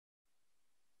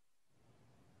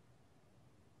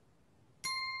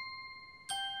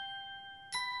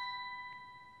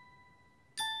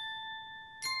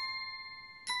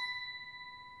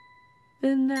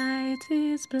The night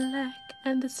is black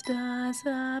and the stars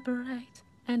are bright,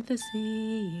 and the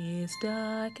sea is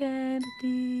dark and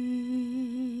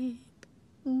deep.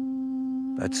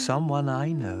 But someone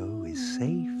I know is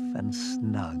safe and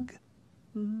snug,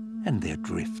 and they're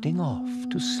drifting off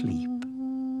to sleep.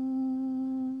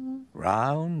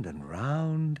 Round and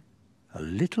round, a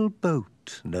little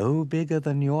boat no bigger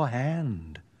than your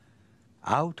hand,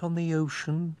 out on the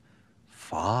ocean,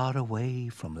 far away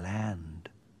from land.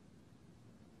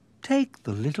 Take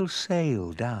the little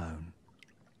sail down,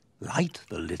 light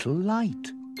the little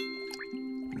light.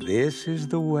 This is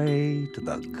the way to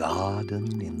the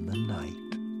garden in the night.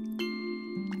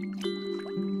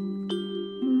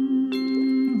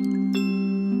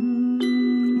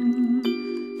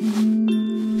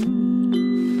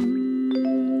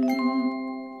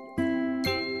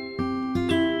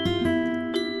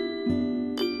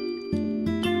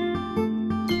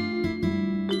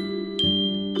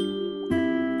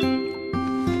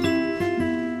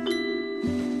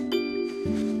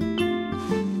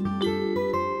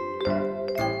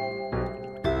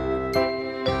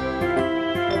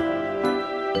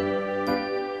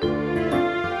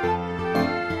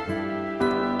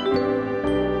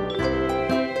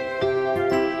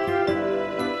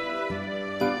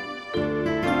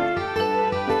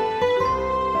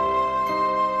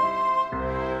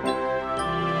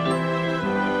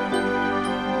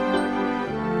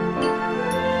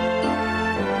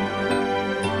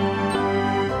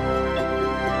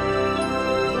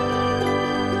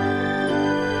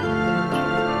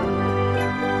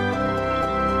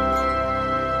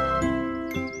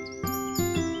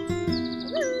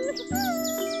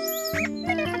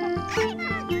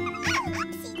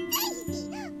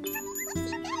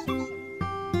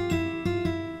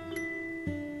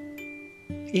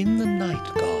 In the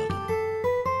night garden.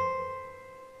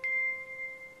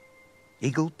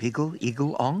 Iggle Piggle,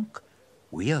 Iggle Onk,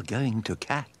 we are going to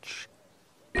catch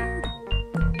the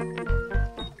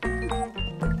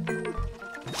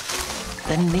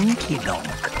Ninky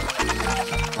Nonk.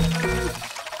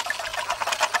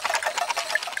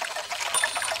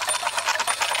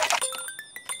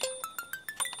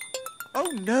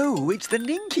 Oh no, it's the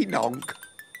Ninky Nonk.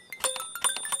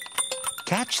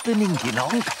 Catch the Ninky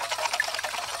Nonk.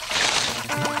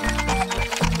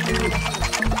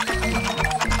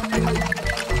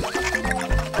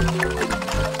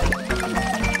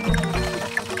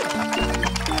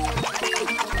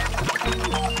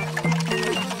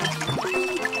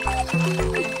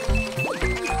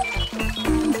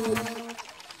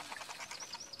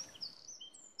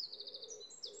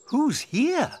 Who's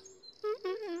here?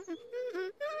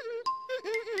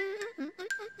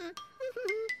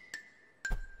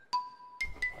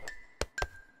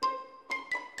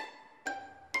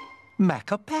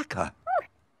 Makka Pakka.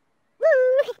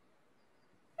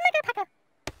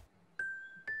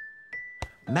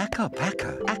 Makka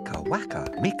Pakka, akka waka,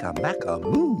 mika maka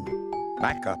moo.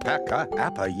 Makka Pakka,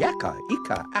 appa yakka,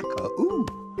 ika akka oo.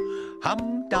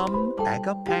 Hum dum,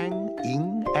 aga pang,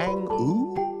 ing ang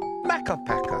oo. Makka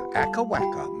Pakka, akka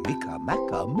waka, mika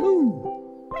maka moo.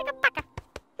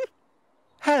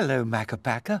 Hello, Makka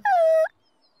Pakka.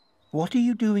 What are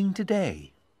you doing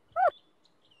today?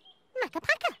 Makka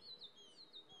Pakka.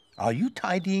 Are you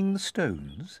tidying the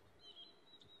stones?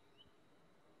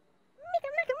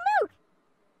 Moo.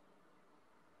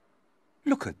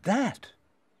 Look at that.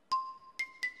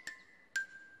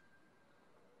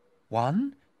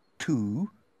 1, 2,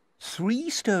 3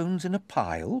 stones in a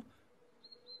pile,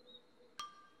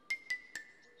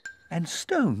 and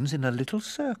stones in a little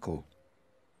circle.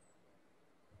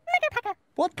 Makka Pakka.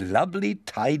 What lovely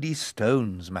tidy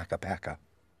stones, Makka Pakka.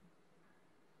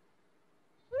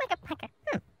 Makka Pakka.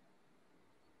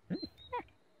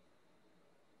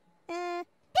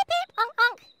 Beep beep, onk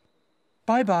onk.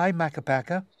 Bye-bye, Makka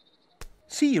Pakka.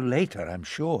 See you later, I'm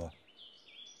sure.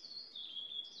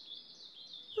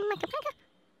 Makka Pakka.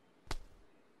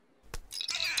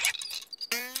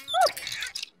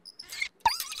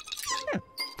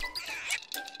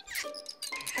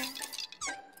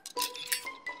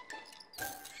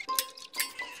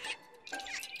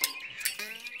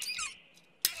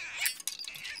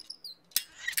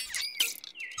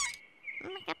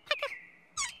 Makka Pakka.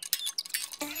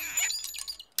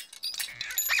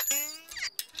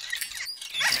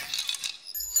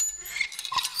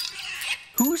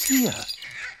 Who's here?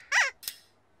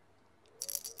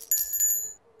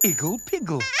 Iggle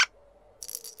Piggle.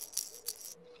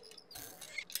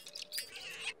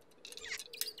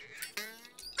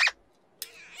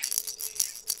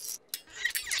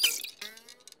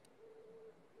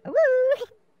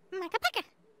 Makka Pakka.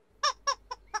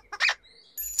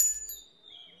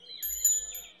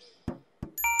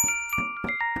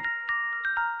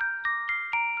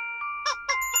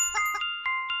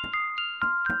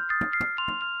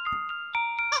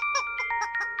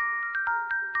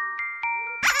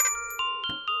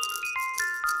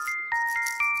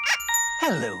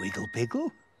 Hello,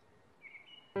 Igglepiggle.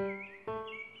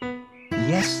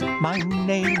 Yes, my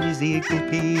name is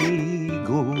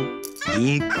Igglepiggle.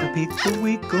 Igglepiggle,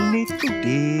 wiggle, nickle,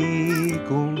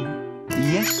 diggle.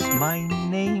 Yes, my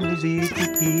name is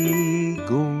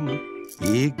Igglepiggle.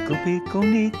 Igglepiggle,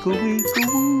 nickle,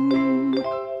 wiggle, woo.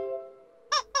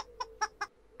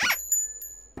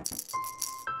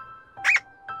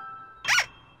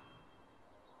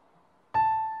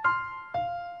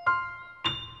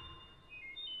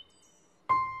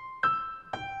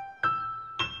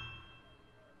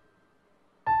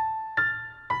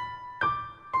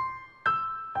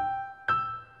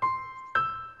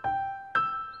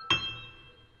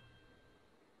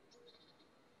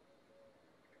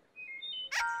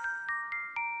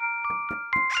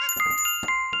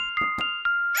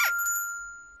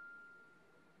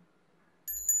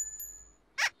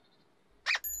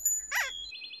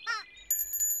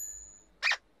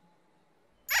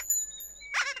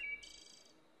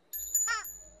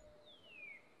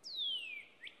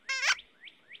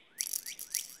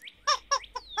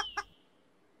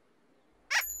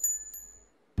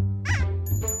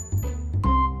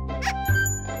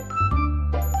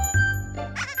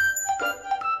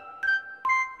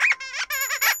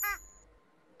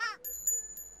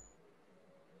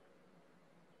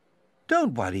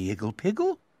 Don't worry,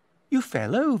 Igglepiggle. You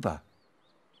fell over.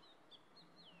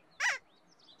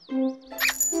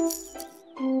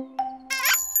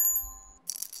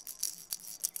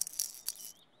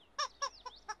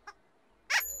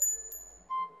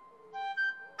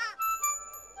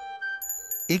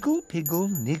 Iggle, piggle,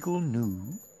 niggle,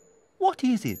 noo. What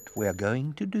is it we're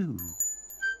going to do?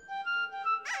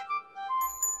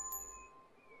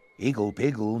 Iggle,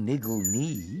 piggle, niggle,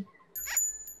 nee.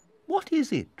 What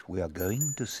is it we are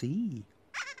going to see?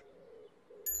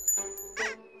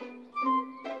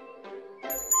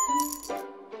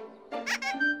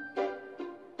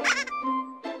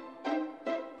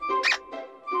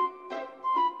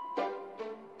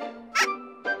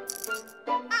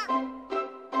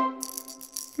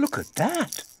 Look at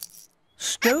that!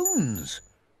 Stones!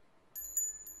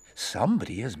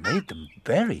 Somebody has made them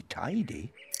very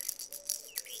tidy.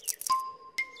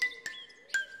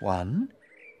 1,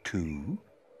 2,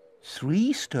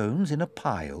 3 stones in a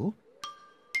pile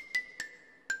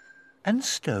and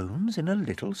stones in a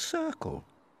little circle.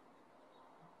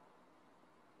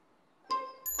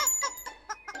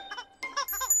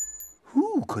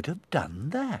 Who could have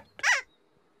done that?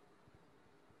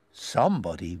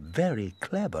 Somebody very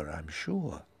clever, I'm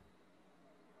sure.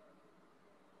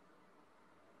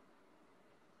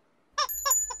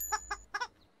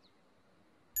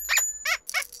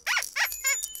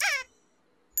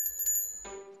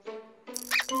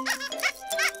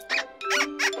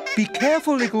 Be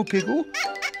careful, Igglepiggle.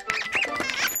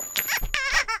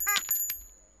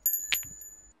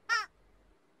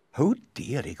 Oh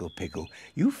dear, Igglepiggle,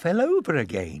 you fell over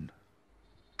again.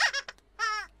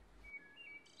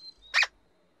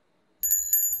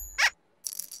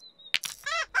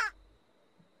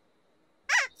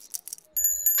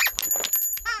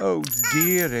 Oh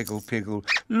dear, Igglepiggle,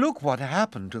 look what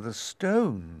happened to the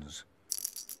stones.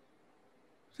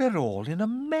 They're all in a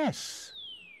mess.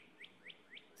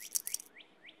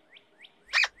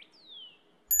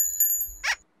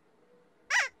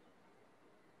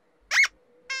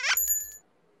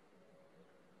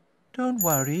 Don't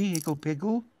worry,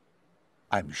 Igglepiggle.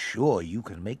 I'm sure you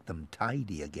can make them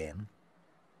tidy again.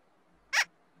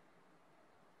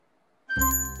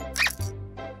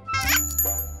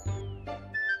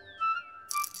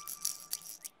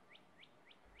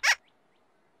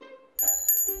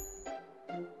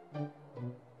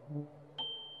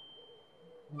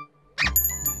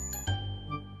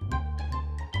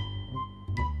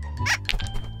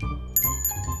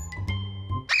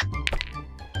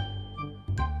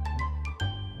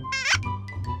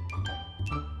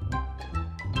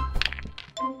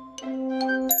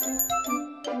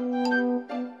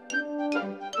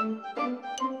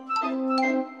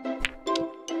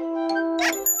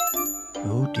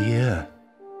 Oh dear,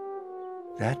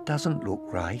 that doesn't look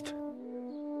right.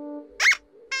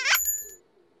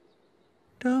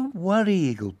 Don't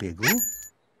worry, Igglepiggle.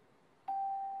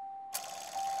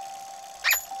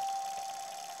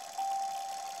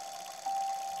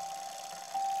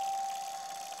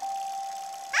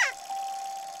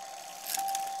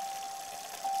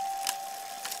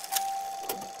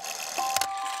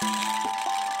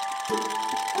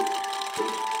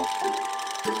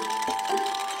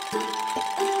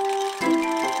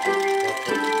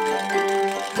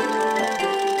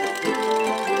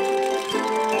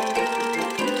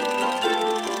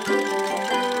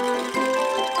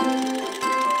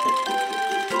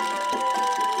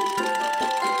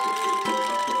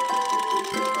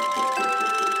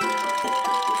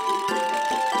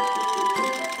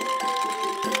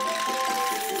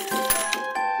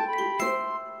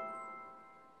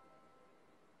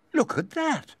 Look at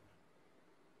that!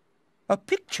 A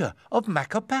picture of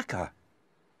Makka Pakka.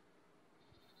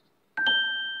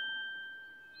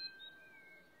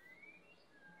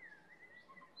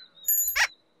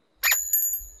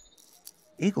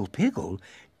 Igglepiggle,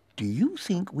 do you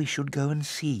think we should go and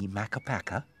see Makka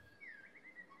Pakka?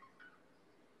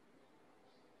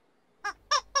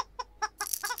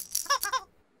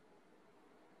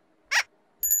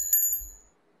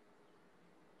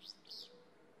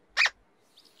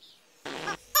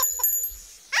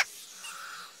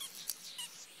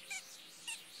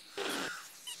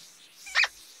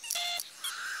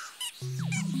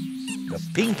 The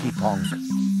Pinky Ponk.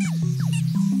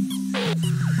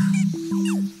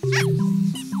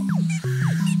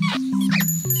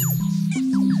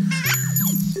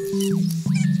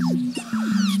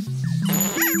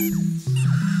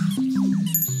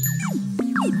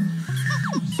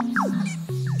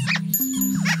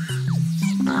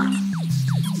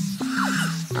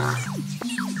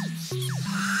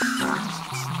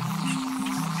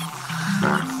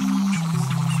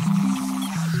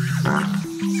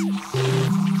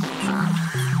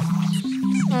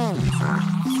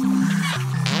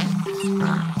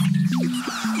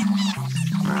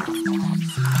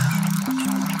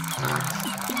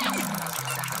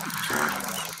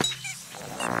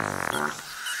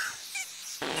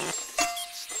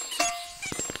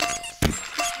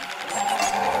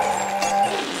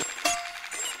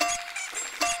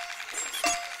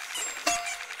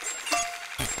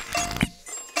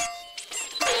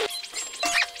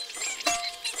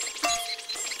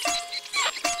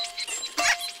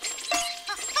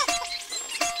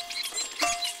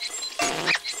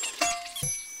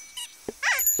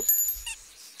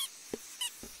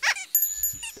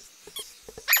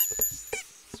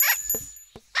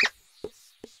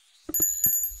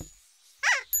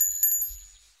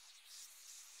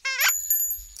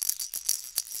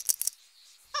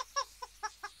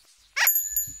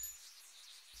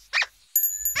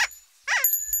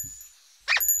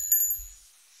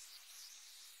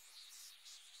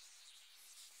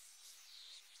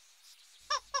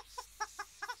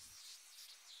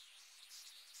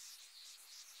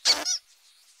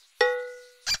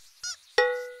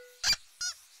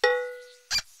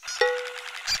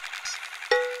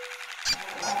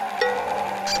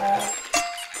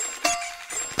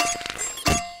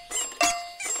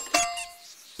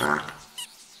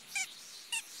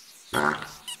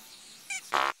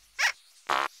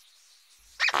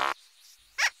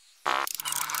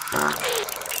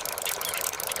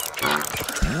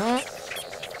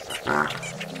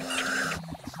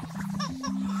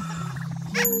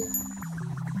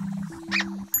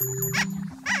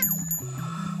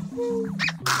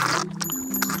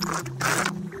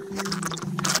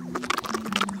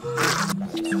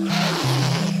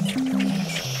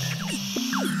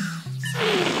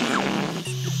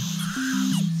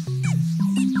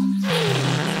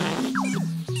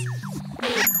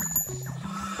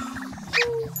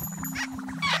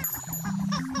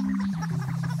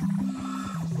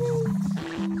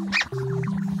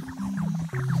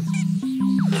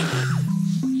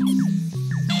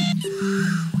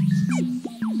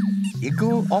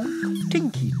 Iggle onk,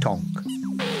 tinky tonk,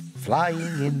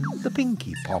 flying in the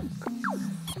pinky ponk.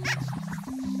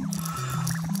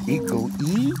 Iggle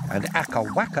e and akka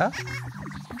wacka,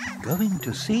 going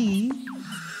to see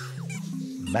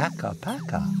Makka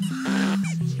Pakka.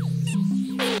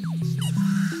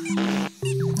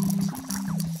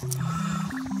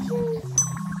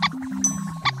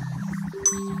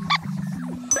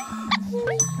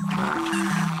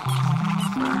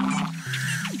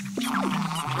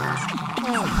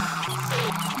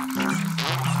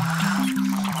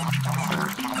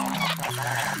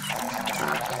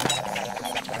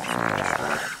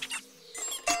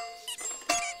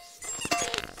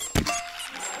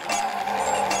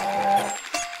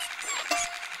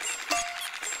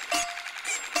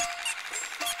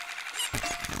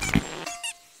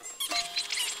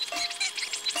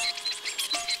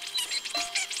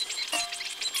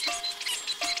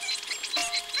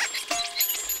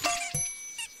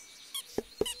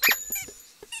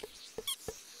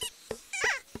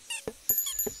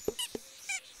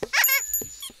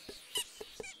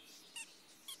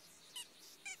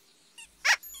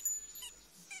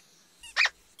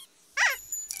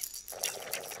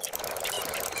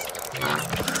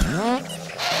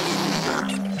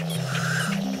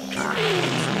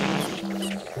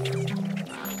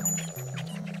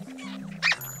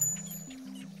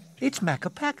 It's Makka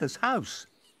Pakka's house.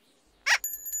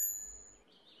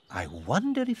 I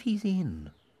wonder if he's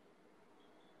in.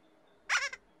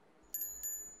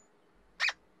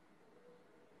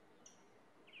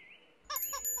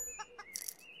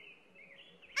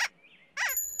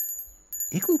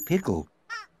 Igglepiggle,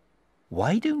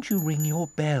 why don't you ring your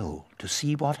bell to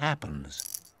see what happens?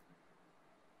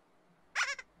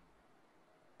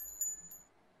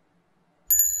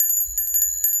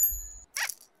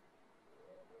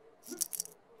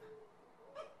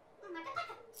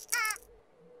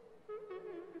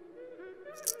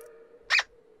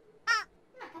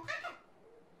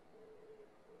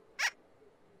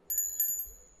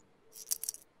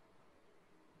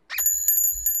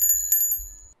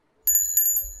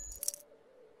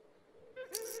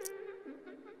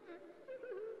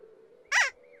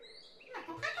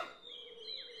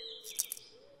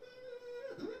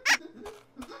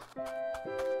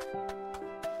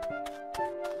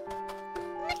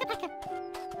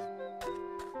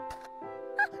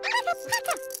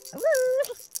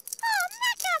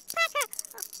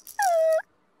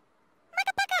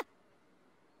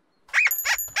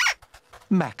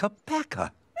 Makka Pakka.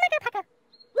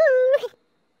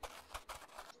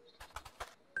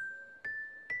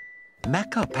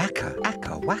 Makka Pakka,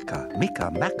 akka waka, mika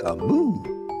maka moo.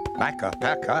 Makka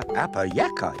Pakka, appa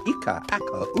yaka, ika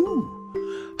aka oo.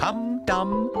 Hum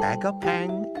dum, aga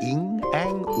pang, ing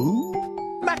ang oo.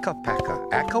 Makka Pakka,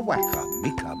 akka waka,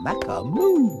 mika maka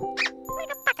moo.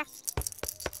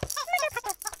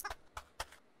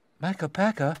 Makka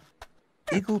Pakka,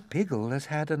 Igglepiggle has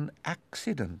had an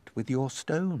accident with your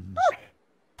stones.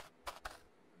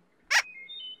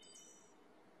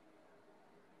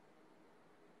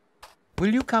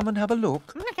 Will you come and have a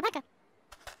look?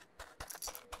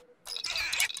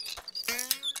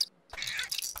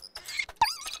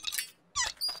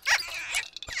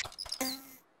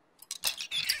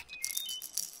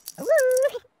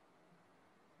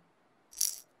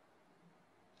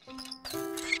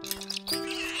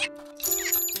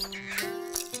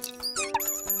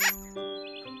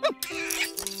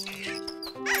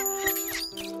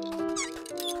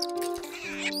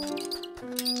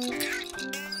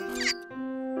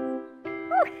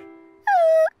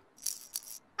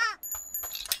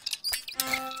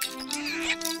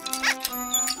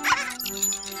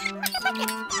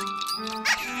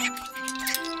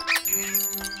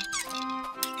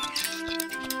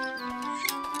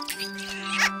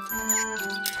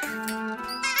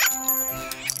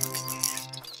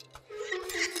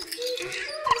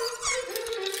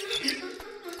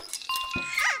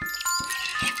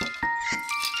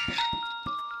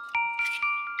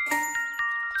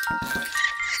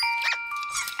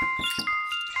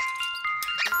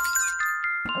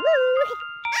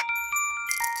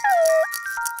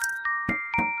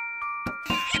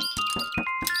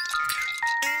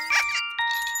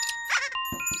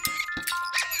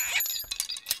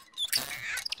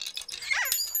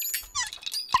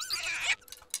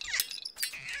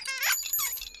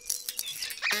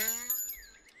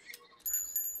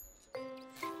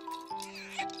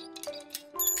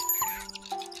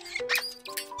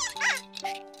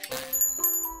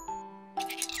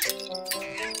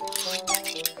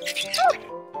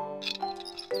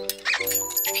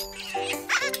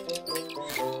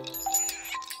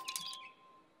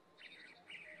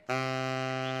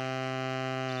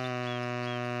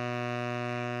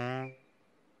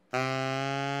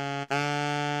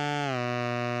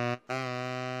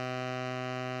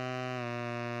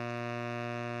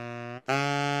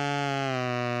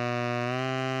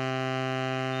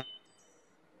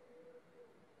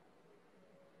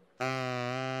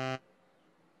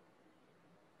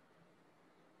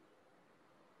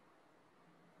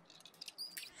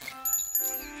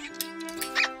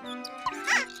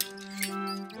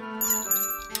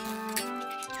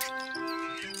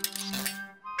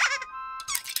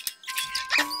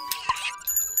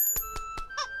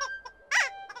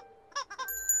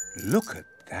 Look at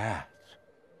that.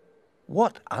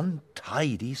 What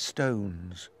untidy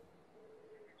stones.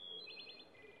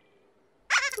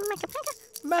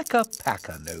 Makka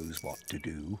Pakka knows what to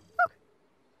do.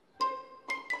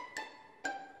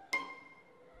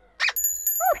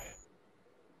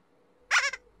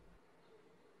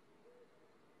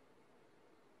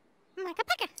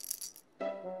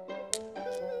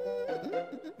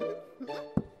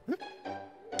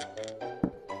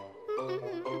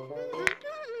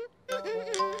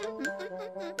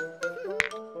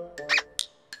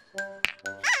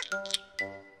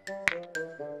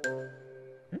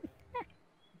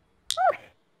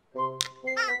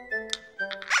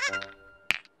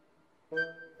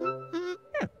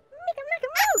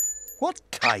 What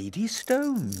tidy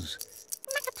stones!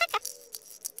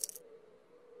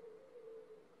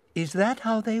 Is that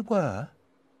how they were?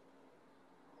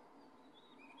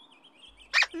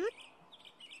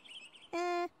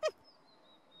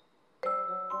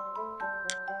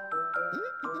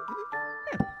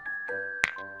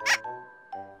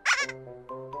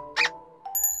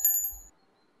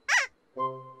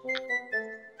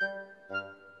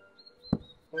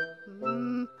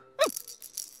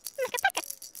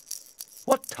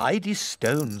 tidy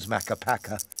stones, Makka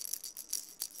Pakka.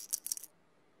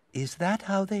 Is that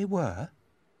how they were?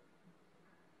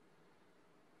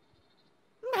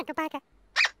 Makka Pakka.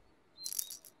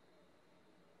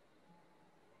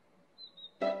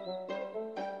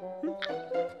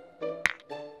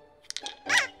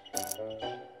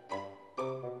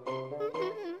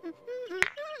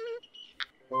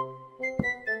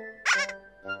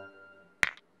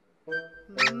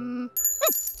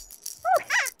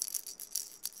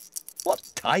 What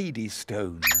tidy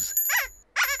stones!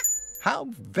 How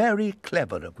very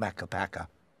clever of Makka Pakka.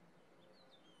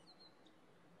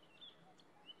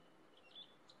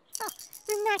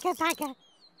 Makka Pakka.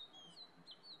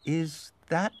 Is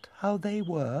that how they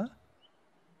were?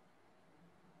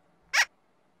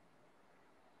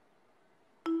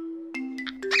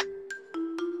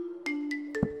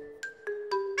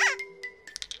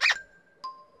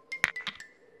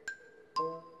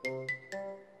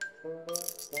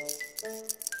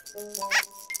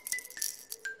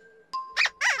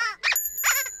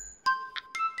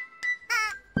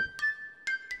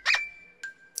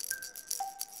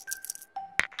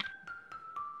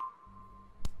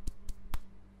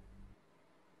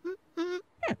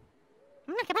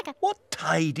 Makka Pakka. What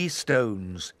tidy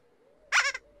stones!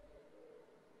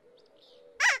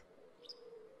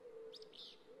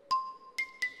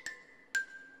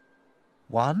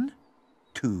 One,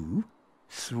 two,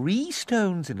 three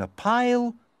stones in a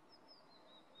pile,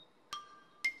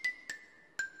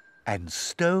 and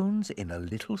stones in a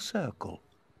little circle.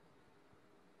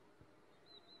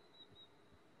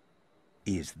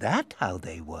 Is that how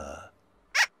they were?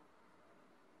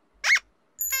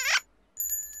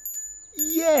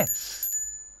 Yes!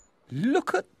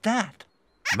 Look at that!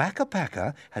 Makka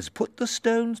Pakka has put the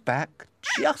stones back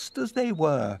just as they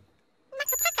were.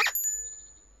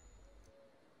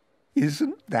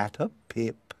 Isn't that a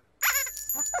pip?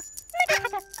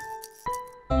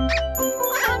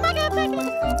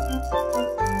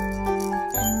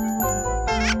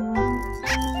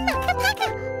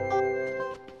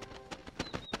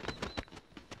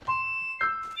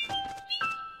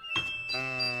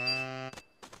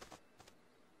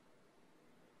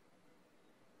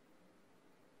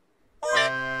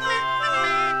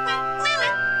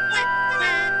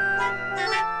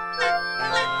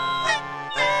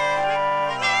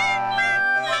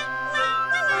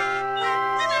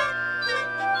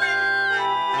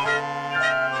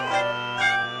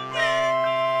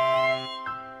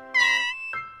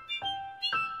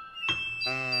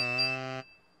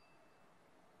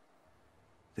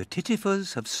 The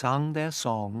Tittifers have sung their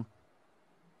song.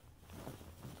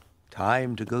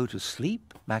 Time to go to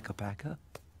sleep, Makka Pakka.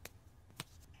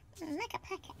 Makka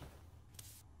Pakka.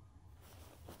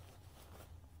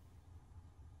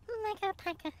 Makka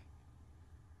Pakka.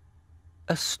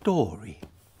 A story.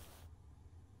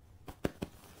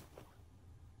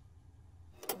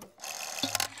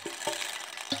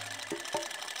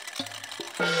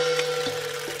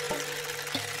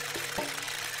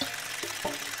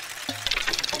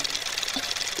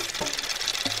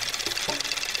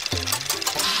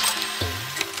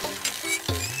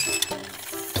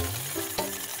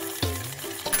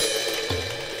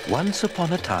 Once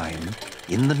upon a time,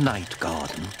 in the night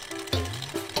garden,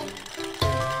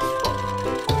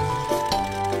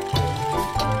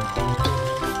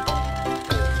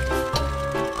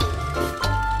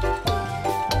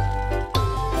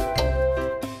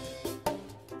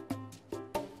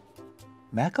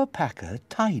 Makka Pakka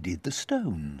tidied the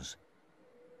stones.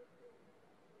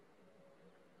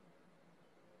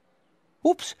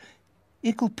 Oops!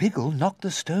 Igglepiggle knocked the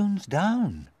stones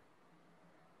down.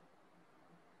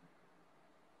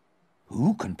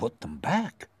 Who can put them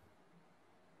back?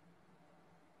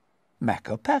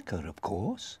 Makka Pakka, of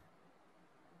course.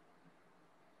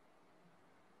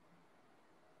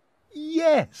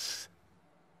 Yes!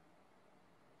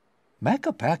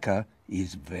 Makka Pakka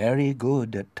is very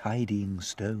good at tidying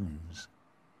stones.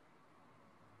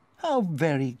 How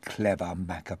very clever,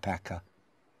 Makka Pakka.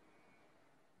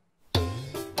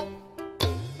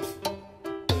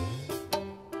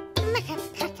 Makka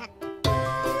Pakka.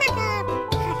 Makka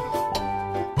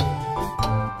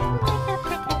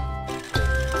Pakka.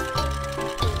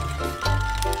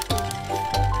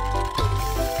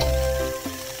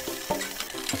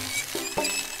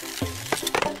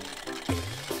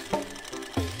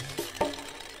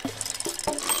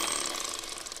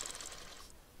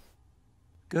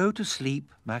 Go to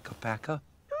sleep, Makka Pakka.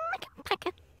 Makka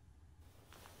Pakka.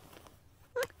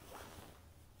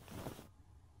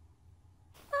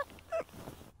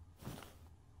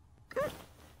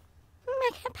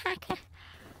 Makka Pakka.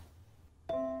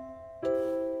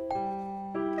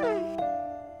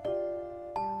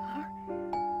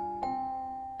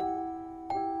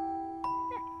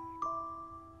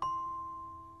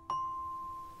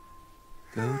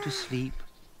 Go to sleep,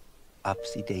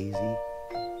 Upsy Daisy.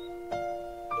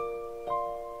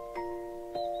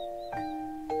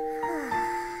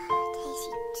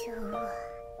 Daisy too.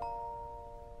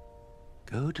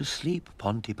 Go to sleep,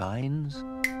 Pontipines.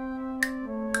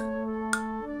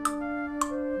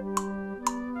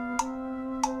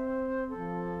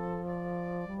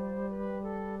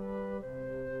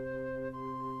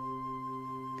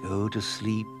 Go to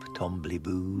sleep,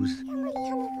 Tombliboos.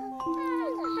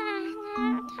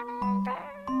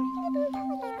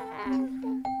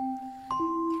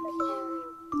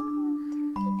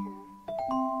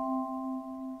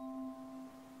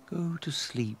 Go to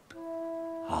sleep,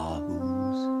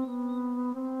 Harboos.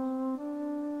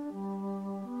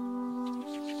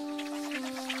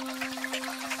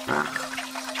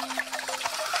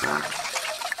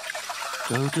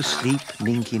 Go to sleep,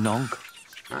 Ninky Nonk.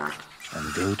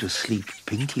 And go to sleep,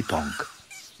 Pinky Ponk.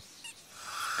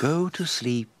 Go to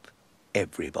sleep,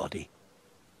 everybody.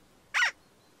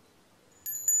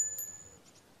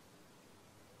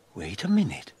 Wait a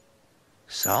minute.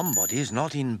 Somebody's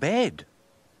not in bed.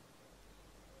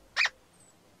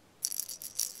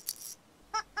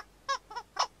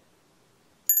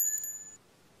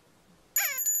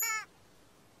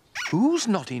 Who's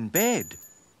not in bed?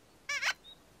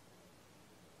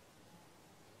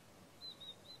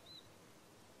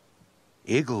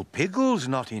 Igglepiggle's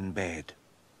not in bed.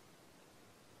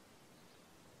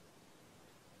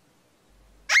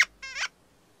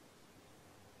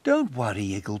 Don't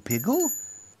worry, Igglepiggle.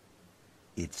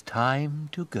 It's time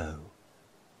to go.